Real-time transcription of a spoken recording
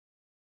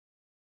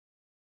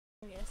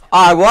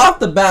Alright, well off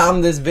the bat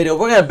on this video,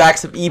 we're gonna back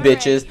some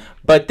e-bitches,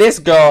 but this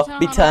girl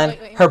be telling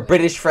her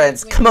British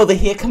friends, come over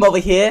here, come over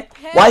here.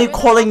 Why are you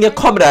calling your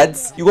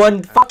comrades? You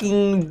want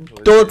fucking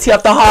Dorothy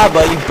off the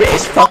harbor, you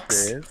British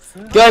fucks.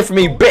 Get away from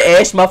me,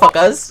 British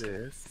motherfuckers.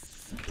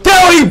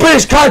 Get away, you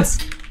British cunts!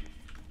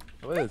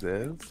 What is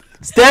this?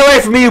 Stay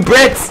away from me, you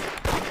Brits!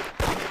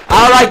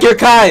 I don't like your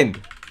kind!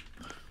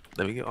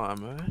 Let me get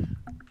armor.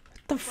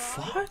 What the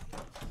fuck?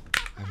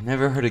 I've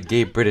never heard a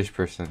gay British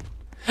person.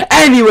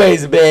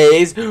 Anyways,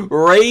 bays, bagging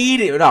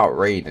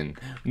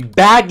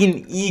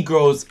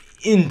e-girls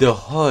in the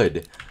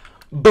hood.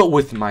 But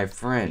with my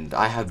friend,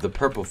 I have the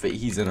purple fit,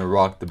 he's gonna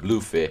rock the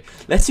blue fit.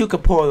 Let's see who can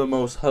pull the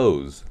most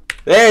hoes.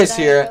 There's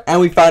here, and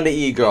we found an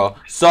e-girl.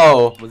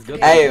 So,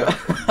 hey,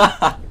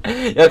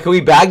 yo, can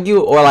we bag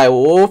you? Or like,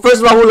 well,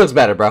 first of all, who looks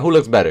better, bro? Who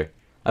looks better?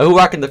 Who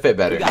rocking the fit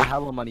better? You got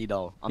hella money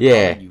though.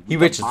 Yeah, he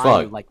rich as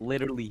fuck. Like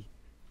literally.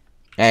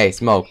 Hey,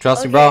 Smoke,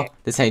 trust me, bro.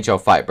 This ain't your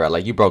fight, bro.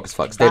 Like, you broke as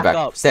fuck. Stay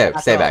back. Stay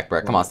back,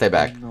 bro. Come on, stay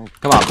back.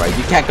 Come on, bro.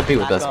 You can't compete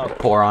with us,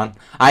 poron.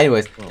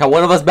 Anyways, can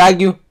one of us bag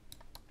you?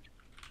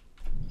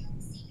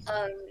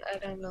 I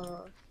don't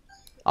know.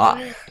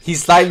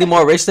 He's slightly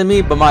more rich than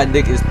me, but my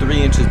dick is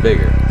 3 inches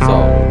bigger. So.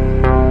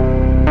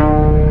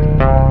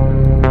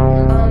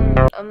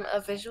 I'm a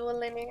visual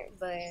learner,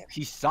 but.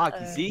 She's shocked,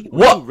 you see?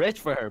 What? Too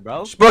rich for her,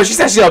 bro. Bro, she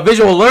said she's a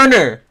visual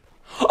learner.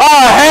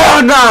 Oh,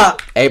 hell nah!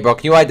 Hey, bro,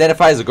 can you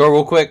identify as a girl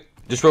real quick?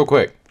 Just real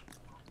quick.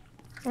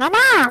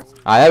 Alright,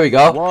 there we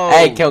go. Whoa.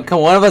 Hey, can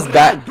one of us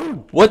back?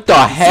 What the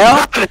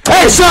hell?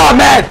 Hey, shut up,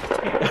 man!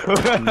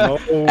 No.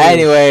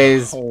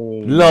 Anyways,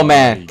 little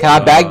man,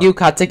 can I bag you?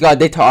 Can I take you on a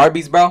date to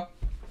Arby's, bro?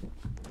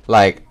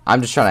 Like,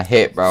 I'm just trying to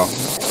hit, bro.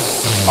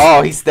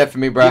 Oh, he stepped for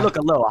me, bro. You look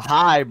a little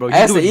high, bro.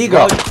 That's the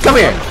ego. Come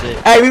here.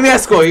 Hey, meet me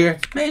at school here.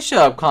 Man, shut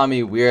up. Call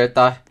me weird.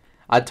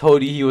 I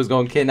told you he was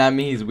gonna kidnap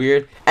me. He's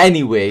weird.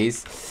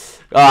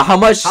 Anyways, how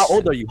much? How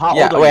old are you? How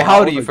old are you? How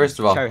old are you? First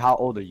of all, Cherry, how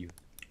old are you?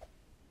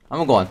 I'm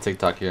gonna go on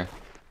TikTok here.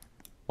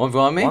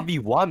 1v1 me?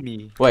 1v1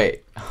 me.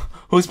 Wait,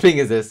 whose ping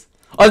is this?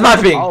 Oh, it's my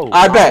ping. Oh,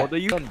 I bet. How old are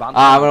you? I'm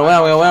gonna win.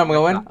 I'm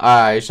gonna win.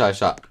 Alright,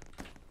 shot.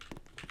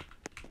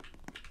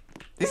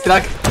 He's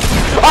like,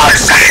 oh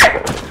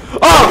shit!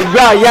 Oh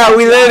yeah,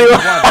 we literally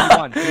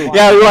won.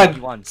 Yeah, we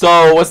won.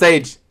 So what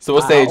stage?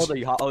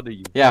 How old are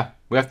you? Yeah,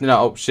 we have to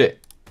know. Oh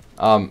shit.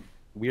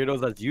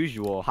 Weirdos as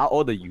usual. How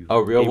old are you? Oh,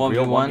 real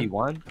 1v1.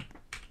 1v1?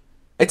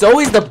 It's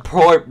always the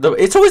poor.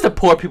 It's always the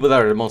poor people that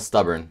are the most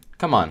stubborn.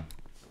 Come on.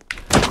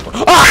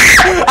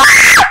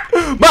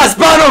 My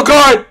spinal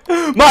cord!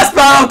 My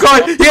spinal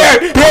cord!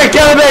 Here,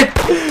 kill him!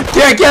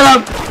 Here, kill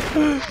him!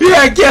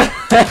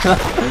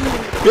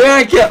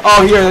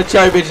 Oh, here, the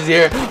cherry bitch is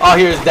here. Oh,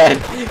 here's dead.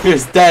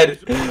 Here's dead.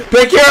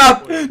 Pick her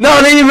up! No,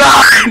 leave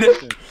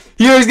run!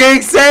 Here's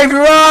getting saved.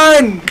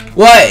 Run!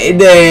 What in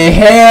the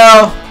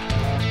hell?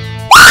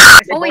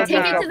 Oh wait,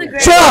 take it to the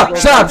grave.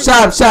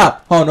 Shut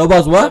up! Oh, no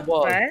balls what?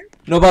 What?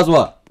 No balls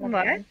what?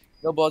 What?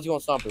 No balls, you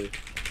want stomper.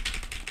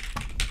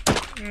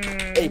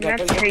 Hey,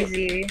 that's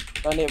crazy.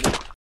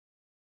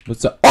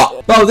 What's up?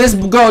 Oh, bro, this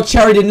girl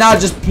Cherry did not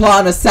just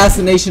plot an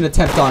assassination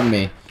attempt on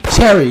me.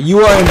 Cherry,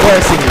 you are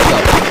embarrassing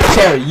yourself.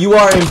 Cherry, you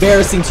are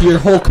embarrassing to your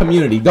whole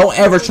community. Don't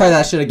ever try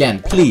that shit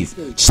again, please.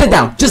 Sit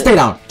down. Just stay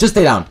down. Just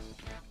stay down.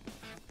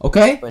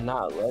 Okay? But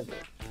not 11.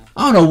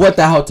 I don't know what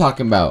the hell I'm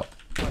talking about.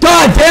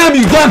 God damn,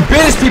 you damn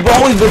British people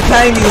always been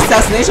planning these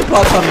assassination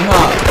plots on me,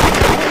 huh?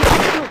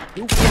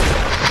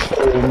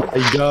 Oh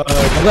my god.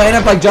 I'm gonna end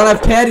up like John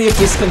F. Kennedy if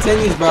this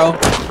continues, bro.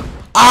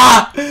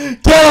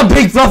 Kill a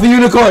big fluffy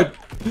unicorn.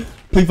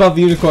 Big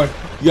fluffy unicorn.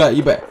 Yeah,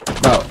 you bet.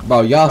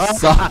 Bro, y'all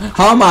suck.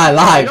 How am I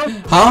alive?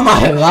 How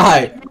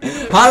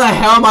the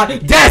hell am I?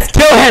 Des,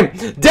 kill him!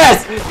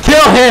 Des,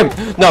 kill him!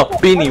 No,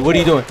 Beanie, what are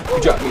you doing?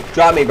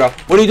 Drop me, bro.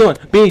 What are you doing?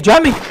 Beanie,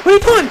 drop me. What are you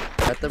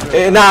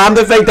doing? Nah, I'm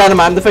the fake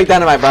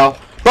dynamite, bro.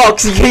 Bro,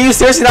 can you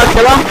seriously not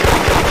kill him?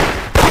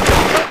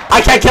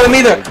 I can't kill him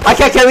either.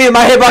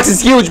 My hitbox is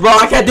huge, bro.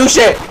 I can't do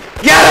shit.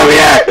 Get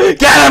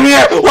him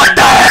here! What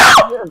the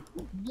hell?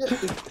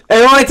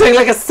 It only took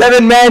like a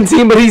 7-man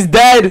team, but he's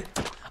dead.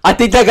 I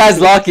think that guy's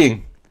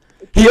locking.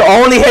 He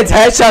only hits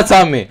headshots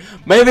on me.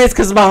 Maybe it's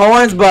because of my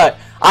horns, but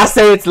I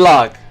say it's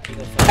luck.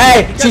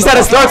 Hey, she said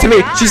a slur to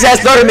me.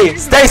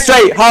 Stay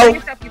straight, ho.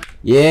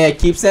 Yeah,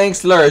 keep saying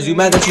slurs. You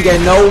meant that you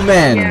get no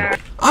men.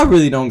 I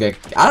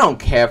don't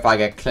care if I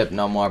get clipped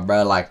no more,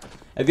 bro. Like,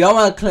 if y'all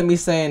want to clip me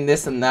saying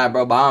this and that,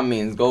 bro, by all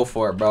means, go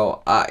for it,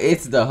 bro.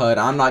 It's the hood.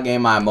 I'm not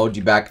getting my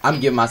emoji back. I'm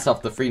giving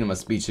myself the freedom of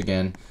speech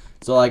again.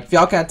 So, like, if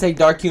y'all can't take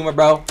dark humor,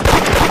 bro.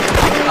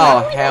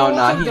 Oh, hell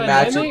nah.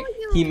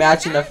 He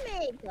matching the...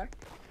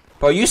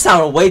 Bro, you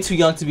sound way too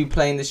young to be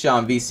playing this shit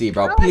on VC,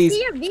 bro. Please.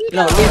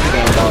 No, leave the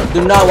game, bro.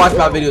 Do not watch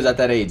my videos at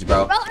that age,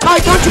 bro.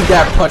 Don't you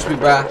dare punch me,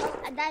 bro.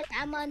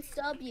 I'm on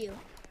sub you.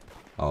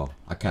 Oh,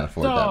 I can't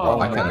afford that, bro.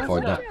 I can't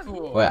afford that.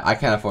 Wait, I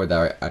can't afford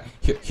that, right?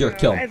 Here,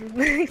 kill him.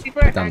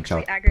 Put down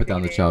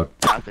the child.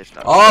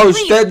 Oh,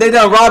 shit, they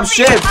done robbed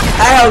shit.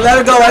 Hey, let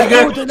her go,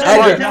 Edgar,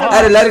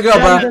 let her go,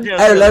 bro.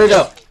 Edgar, let her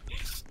go.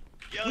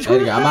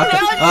 I'm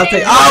out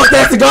there. Oh,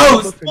 that's the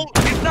ghost.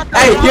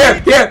 Hey,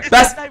 here,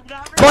 best.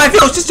 Boy, if you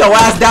don't sit your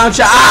ass down,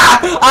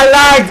 ah! I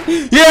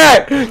lagged!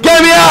 Yeah!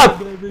 Get me up!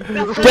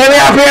 Get me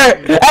up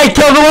here! Hey,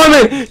 kill the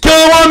woman! Kill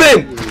the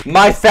woman!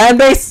 My fan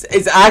base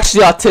is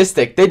actually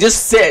autistic. They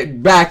just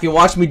sit back and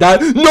watch me die.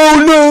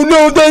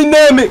 No,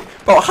 dynamic!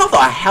 Bro, how the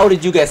hell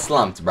did you get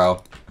slumped,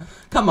 bro?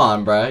 Come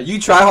on, bro. You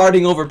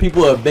tryharding over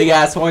people with big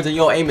ass horns and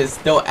your aim is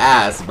still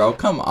ass, bro.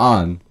 Come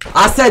on.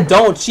 I said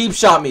don't cheap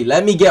shot me.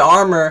 Let me get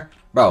armor.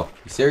 Bro,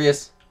 you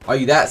serious? Are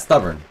you that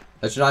stubborn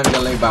that you're not even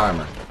gonna let me buy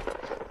armor?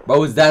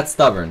 Bro, is that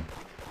stubborn?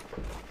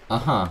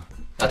 Uh-huh.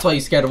 That's why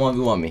you scared to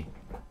 1v1 me.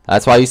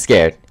 That's why you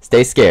scared.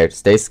 Stay scared.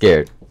 Stay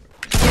scared.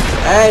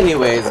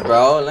 Anyways,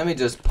 bro, let me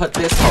just put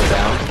this hoe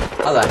down.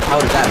 How the hell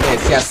did that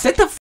miss? Yeah, sit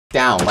the f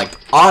down. Like,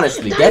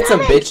 honestly, get some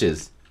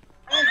bitches.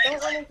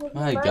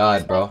 My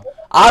God, bro.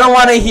 I don't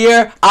want to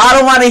hear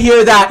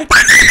that.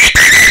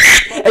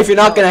 If you're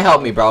not gonna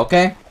help me, bro,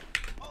 okay?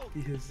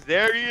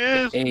 There he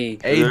is. Hey,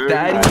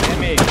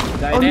 dynamic.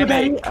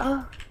 Dynamic.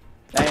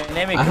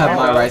 I have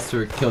my rights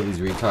to kill these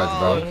retards,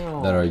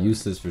 bro, that are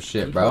useless for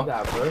shit, bro.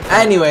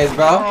 Anyways,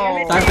 bro,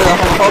 time for the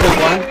homophobic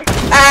one.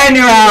 And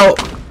you're out.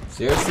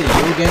 Seriously,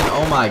 you again?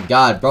 Oh my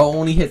God, bro,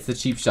 only hits the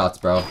cheap shots,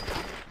 bro.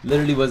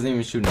 Literally wasn't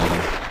even shooting at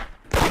him.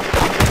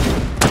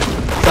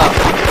 What's up?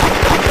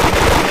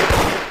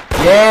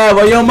 Yeah,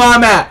 where your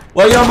mom at?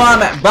 Where your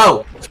mom at?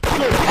 Bro,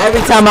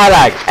 every time I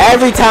lag,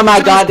 every time I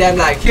goddamn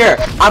lag. Here,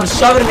 I'm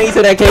shoving an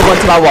Ethernet cable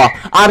into my wall.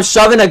 I'm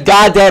shoving a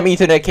goddamn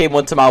Ethernet cable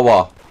into my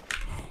wall.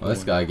 Oh,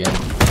 this guy again.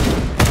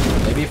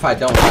 Maybe if I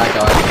don't lag,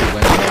 I'll actually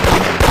win.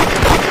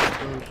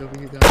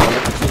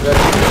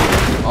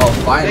 Oh,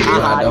 finally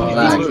when I don't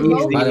lag.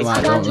 Finally when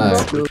I don't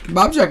lag.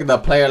 I'm checking the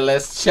player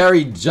list.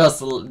 Cherry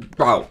just,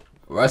 bro.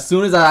 As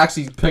soon as I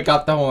actually pick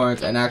up the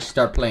horns and actually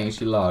start playing,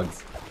 she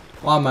logs.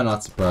 Why am I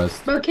not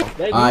surprised?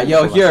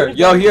 Yo,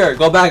 here.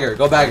 Go bagger here.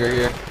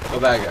 Go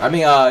bagger. I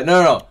mean,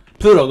 no.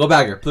 Pluto, go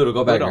bagger. Pluto,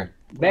 go bagger.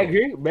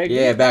 Bagger?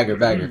 Yeah,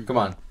 bagger. Come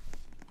on.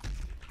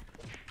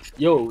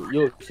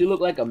 Yo, she look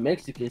like a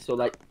Mexican, so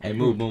like. Hey,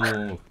 move.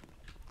 Oh,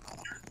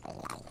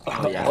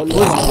 yeah. Who's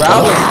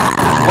growling?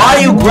 Why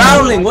are you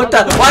growling? What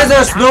the? Why is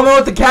there a snowman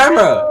with the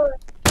camera?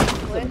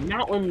 There's a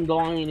mountain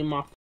lion in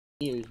my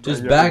ears.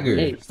 Just bagger.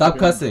 Hey, stop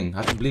cussing.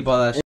 I can bleep all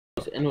that shit.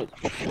 Anyways,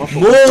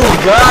 Move,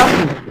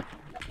 bro.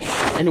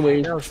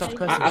 Anyways,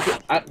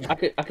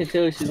 I can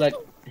tell she's like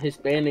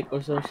Hispanic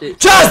or some shit.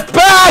 Just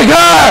bag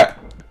her.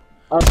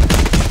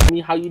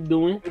 How you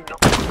doing?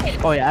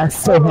 Oh yeah, I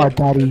so hot,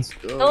 daddies.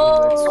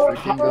 Oh,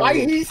 Why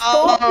he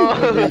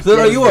stalking?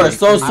 Pluto, you are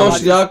so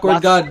socially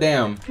awkward.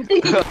 Goddamn.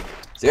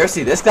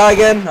 Seriously, this guy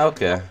again?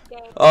 Okay.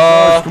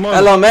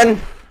 Hello, men.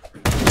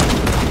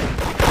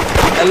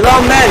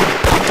 Hello, men.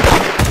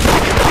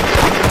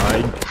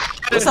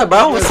 What's up,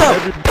 bro? What's up?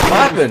 What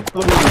happened?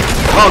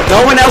 Oh,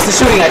 no one else is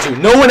shooting at you.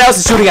 No one else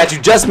is shooting at you.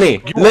 Just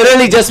me.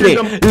 Literally just me.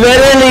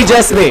 Literally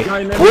just me.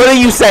 What are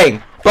you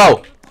saying?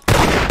 Bro,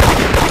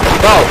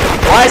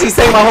 why is he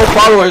saying my whole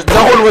followers?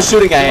 No one was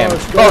shooting at him.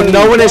 Bro,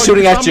 no one is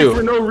shooting at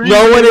you.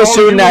 No one is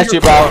shooting at you,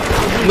 bro.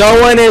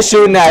 No one is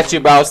shooting at you,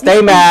 bro.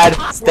 Stay mad.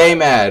 Stay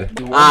mad.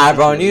 Alright,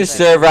 bro. New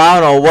server. I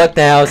don't know what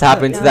the hell's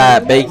happened to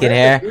that bacon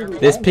hair.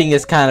 This ping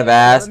is kind of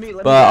ass.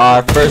 But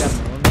our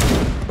first...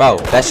 Bro,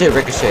 that shit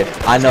ricocheted.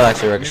 I know that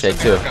shit ricocheted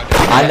too.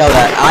 I know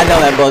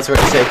that bullets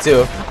ricochet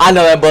too. I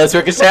know that bullets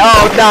ricochet.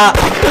 Oh, nah.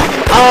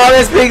 Oh,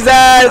 this pig's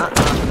ass.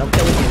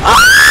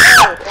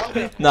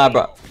 Ah! Nah,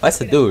 bro. That's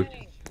the dude.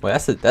 Wait,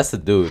 that's the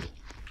dude.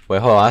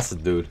 Wait, hold on. That's the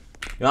dude.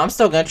 You know, I'm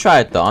still gonna try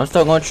it though. I'm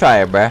still gonna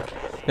try it, bruh.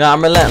 You know,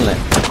 I'm relentless.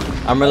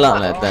 I'm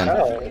relentless then.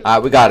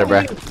 Alright, we got her,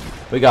 bruh.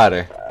 We got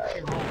her.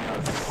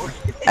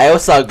 Hey,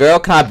 what's up, girl?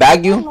 Can I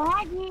bag you?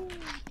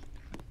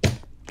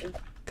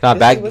 Can I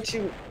bag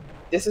you?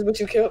 This is what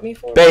you killed me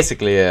for?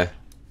 Basically, yeah.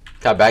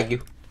 Can I bag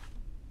you?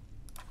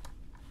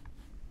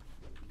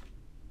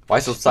 Why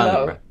so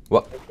silent, bro?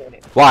 What?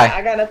 Why?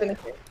 I got nothing to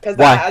say. Because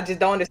Why? I just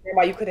don't understand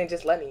why you couldn't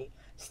just let me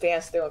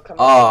stand still and come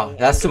Oh,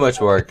 that's too much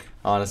work,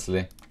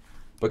 honestly.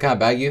 But can I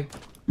bag you?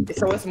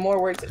 So it's more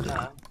work to...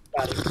 Nah.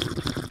 Got it.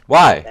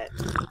 Why?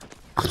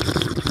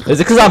 Is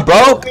it because I'm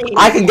broke?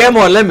 I can get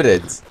more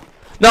limiteds.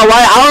 No,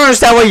 why? I don't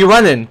understand why you're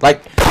running.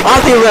 Like, I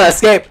don't think we're gonna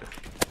escape.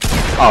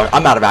 Oh,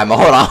 I'm out of ammo.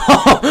 Hold on.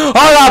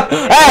 Hold up.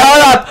 Hey,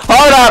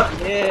 hold up.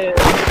 Yeah.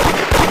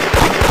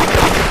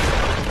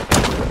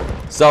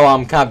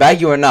 So, can I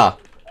bag you or not?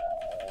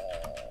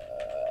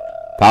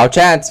 Power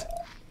chance.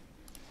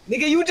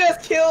 Nigga, you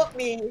just killed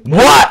me.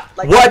 What?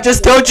 Like, what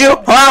just killed you?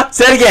 Huh?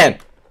 Say it again.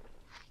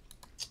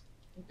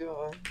 You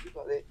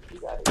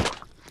got it.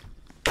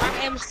 I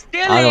am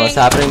still. I don't know what's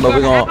happening, but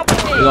we're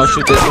gonna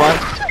shoot this one.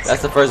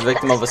 That's the first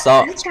victim of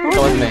assault. Come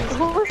with me.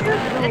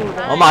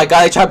 Oh my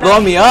God, they tried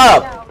blowing me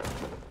up.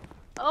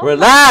 Oh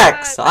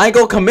Relax. I ain't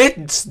gonna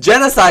commit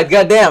genocide.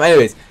 Goddamn.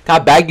 Anyways, can I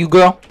bag you,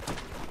 girl?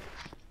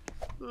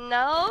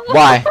 No.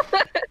 Why?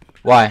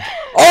 Why?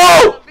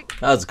 Oh!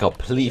 That was a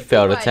complete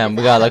failed attempt.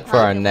 We gotta look for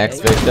our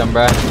next victim,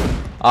 bruh.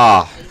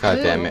 Ah, oh, God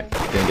damn it.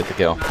 Didn't get the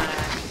kill.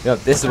 Yep,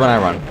 this is when I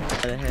run.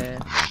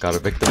 Got a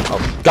victim.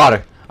 Oh, got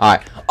her.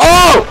 Alright.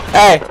 Oh!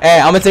 Hey,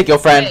 I'm gonna take your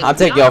friend. I'm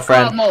taking your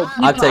friend.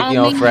 I'm taking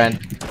your friend.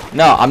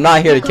 No, I'm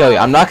not here to kill you.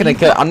 I'm not gonna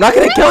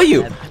kill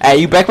you. Hey,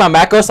 you back my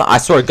macros? I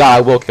swear to God,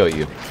 I will kill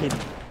you.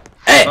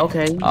 Hey.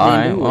 Okay.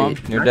 Alright, well,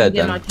 you're dead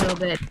then.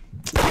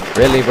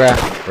 Really,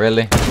 bruh?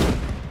 Really?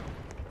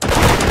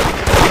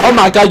 Oh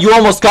my God, you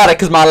almost got it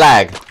because my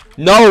lag.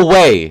 No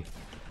way.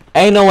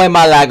 Ain't no way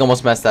my lag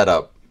almost messed that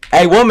up.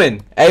 Hey,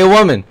 woman. Hey,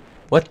 woman.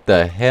 What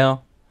the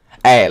hell?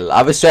 Hey,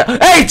 I was straight.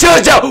 Hey, chill.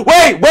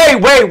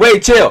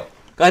 Wait, chill.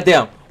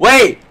 Goddamn.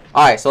 Wait.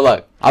 Alright, so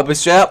look. I'll be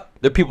straight up.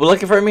 There are people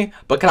looking for me,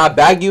 but can I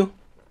bag you?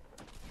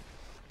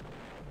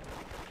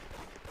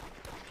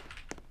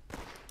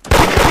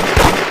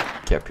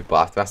 Get people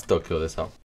off. I still kill this hell.